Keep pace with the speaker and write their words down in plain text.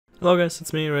Hello guys,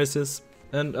 it's me, Reysious,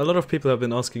 and a lot of people have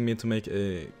been asking me to make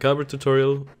a Kyber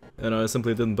tutorial, and I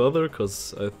simply didn't bother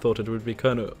because I thought it would be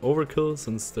kinda overkill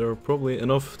since there are probably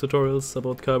enough tutorials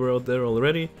about Kyber out there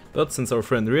already. But since our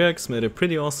friend Reax made a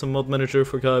pretty awesome mod manager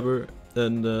for Kyber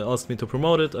and asked me to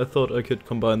promote it, I thought I could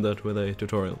combine that with a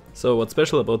tutorial. So what's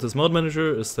special about this mod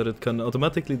manager is that it can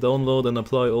automatically download and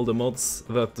apply all the mods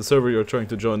that the server you're trying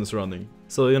to join is running.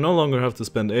 So you no longer have to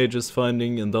spend ages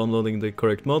finding and downloading the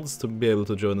correct mods to be able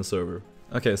to join a server.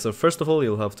 Okay, so first of all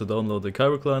you'll have to download the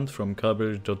Kyber client from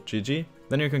kyber.gg.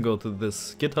 Then you can go to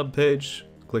this GitHub page,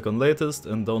 click on latest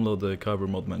and download the Kyber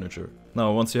mod manager.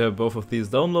 Now once you have both of these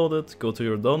downloaded, go to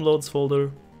your downloads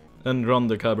folder and run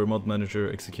the Kyber mod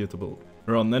manager executable.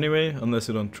 Run anyway, unless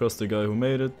you don't trust the guy who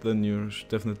made it, then you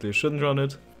definitely shouldn't run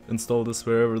it. Install this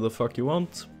wherever the fuck you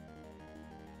want.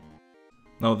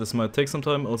 Now this might take some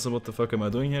time, also what the fuck am I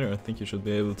doing here? I think you should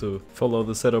be able to follow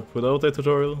the setup without a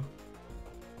tutorial.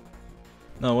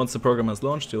 Now once the program has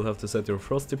launched, you'll have to set your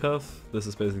Frosty path. This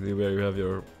is basically where you have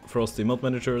your Frosty mod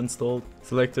manager installed.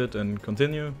 Select it and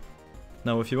continue.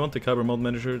 Now if you want the Kyber mod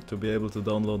manager to be able to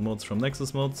download mods from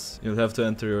Nexus Mods, you'll have to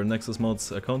enter your Nexus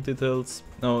Mods account details.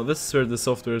 Now this is where the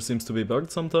software seems to be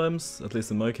bugged sometimes, at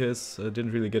least in my case. I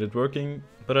didn't really get it working,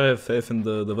 but I have faith in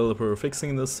the developer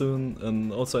fixing this soon,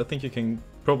 and also I think you can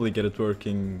probably get it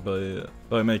working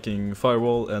by making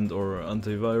firewall and or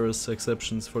antivirus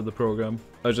exceptions for the program.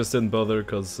 I just didn't bother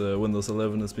because Windows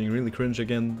 11 is being really cringe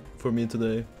again for me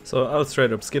today, so I'll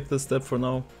straight up skip this step for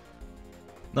now.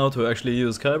 Now to actually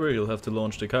use Kyber, you'll have to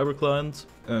launch the Kyber client,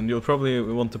 and you'll probably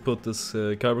want to put this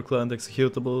Kyber client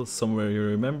executable somewhere you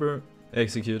remember.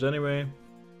 Execute anyway.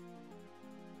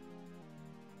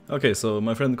 Okay, so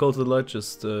my friend Call to the Light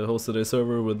just hosted a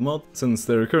server with mods, since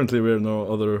there currently were no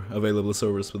other available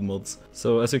servers with mods.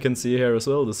 So as you can see here as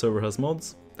well, the server has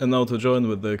mods. And now to join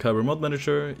with the Kyber mod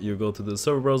manager, you go to the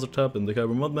server browser tab in the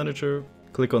Kyber mod manager,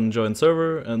 click on join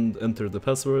server and enter the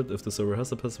password if the server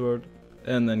has a password,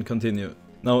 and then continue.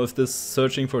 Now if this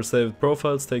searching for saved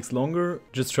profiles takes longer,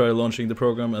 just try launching the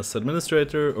program as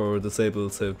administrator or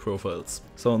disable saved profiles.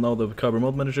 So now the Kyber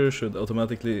mod manager should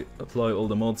automatically apply all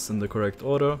the mods in the correct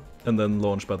order and then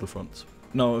launch Battlefront.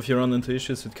 Now if you run into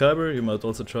issues with Kyber, you might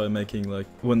also try making like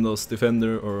Windows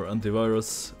Defender or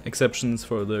antivirus exceptions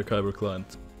for the Kyber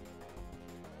client.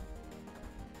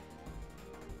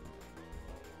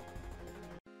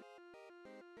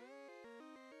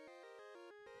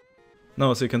 Now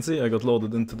as you can see, I got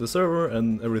loaded into the server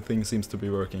and everything seems to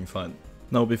be working fine.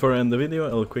 Now before I end the video,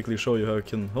 I'll quickly show you how you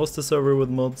can host a server with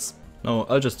mods. Now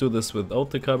I'll just do this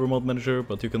without the Kyber mod manager,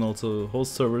 but you can also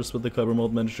host servers with the Kyber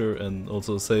mod manager and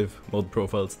also save mod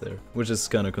profiles there, which is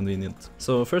kinda convenient.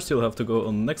 So first you'll have to go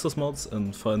on Nexus Mods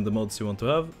and find the mods you want to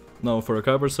have. Now for a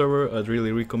Kyber server, I'd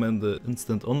really recommend the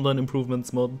Instant Online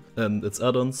Improvements mod and its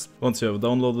add-ons. Once you have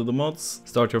downloaded the mods,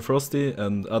 start your Frosty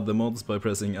and add the mods by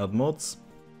pressing Add Mods.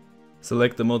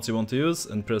 Select the mods you want to use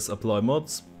and press Apply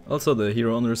Mods. Also the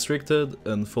Hero Unrestricted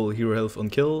and Full Hero Health on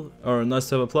Kill are nice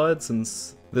to have applied,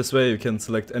 since this way you can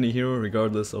select any hero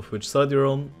regardless of which side you're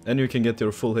on, and you can get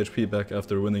your full HP back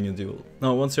after winning a duel.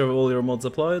 Now once you have all your mods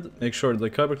applied, make sure the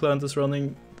Kyber client is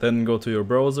running, then go to your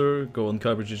browser, go on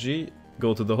Kyber.gg,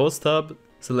 go to the host tab,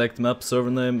 select map server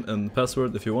name and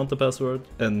password if you want the password,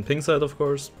 and ping site of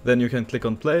course. Then you can click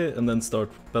on play and then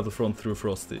start Battlefront through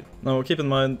Frosty. Now keep in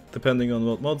mind, depending on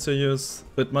what mods you use,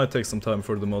 it might take some time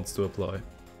for the mods to apply.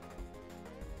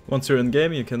 Once you're in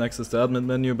game, you can access the admin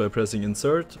menu by pressing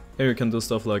insert. Here you can do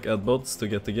stuff like add bots to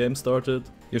get the game started.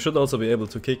 You should also be able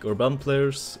to kick or ban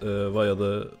players via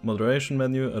the moderation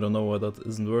menu. I don't know why that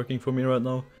isn't working for me right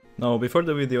now. Now before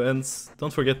the video ends,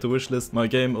 don't forget to wishlist my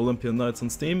game Olympian Knights on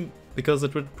Steam, because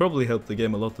it would probably help the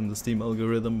game a lot in the Steam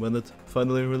algorithm when it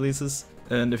finally releases.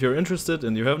 And if you're interested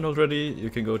and you haven't already, you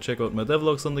can go check out my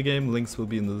devlogs on the game, links will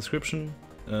be in the description.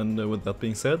 And with that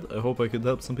being said, I hope I could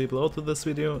help some people out with this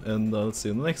video, and I'll see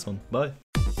you in the next one. Bye!